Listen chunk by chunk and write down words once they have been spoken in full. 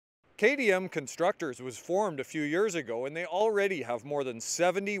KDM Constructors was formed a few years ago, and they already have more than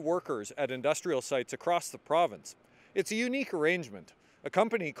 70 workers at industrial sites across the province. It's a unique arrangement. A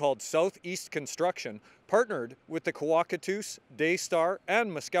company called Southeast Construction partnered with the Kwakatus, Daystar,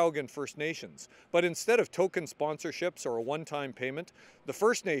 and Muskowekwan First Nations. But instead of token sponsorships or a one-time payment, the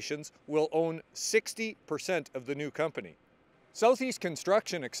First Nations will own 60% of the new company. Southeast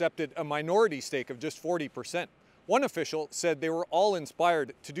Construction accepted a minority stake of just 40%. One official said they were all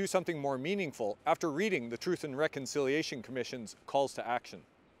inspired to do something more meaningful after reading the Truth and Reconciliation Commission's calls to action.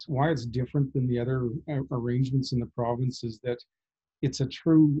 Why it's different than the other arrangements in the province is that it's a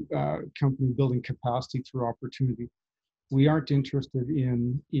true company building capacity through opportunity. We aren't interested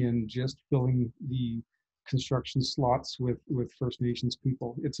in just filling the construction slots with First Nations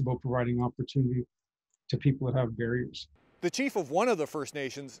people. It's about providing opportunity to people that have barriers. The chief of one of the First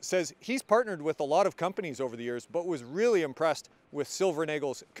Nations says he's partnered with a lot of companies over the years, but was really impressed with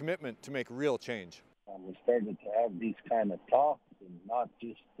Silvernagel's commitment to make real change. We started to have these kind of talks and not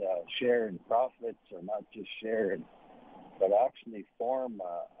just share in profits or not just share in, but actually form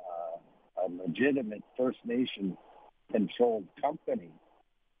a legitimate First Nation controlled company.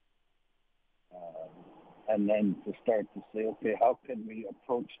 And then to start to say, okay, how can we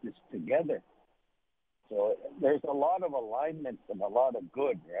approach this together? So there's a lot of alignment and a lot of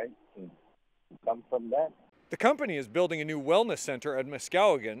good, right, to come from that. The company is building a new wellness center at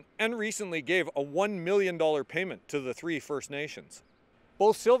Muskowekwan and recently gave a $1 million payment to the 3 First Nations.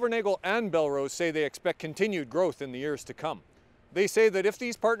 Both Silvernagle and Bellerose say they expect continued growth in the years to come. They say that if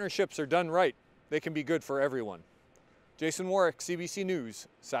these partnerships are done right, they can be good for everyone. Jason Warwick, CBC News,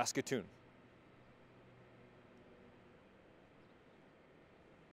 Saskatoon.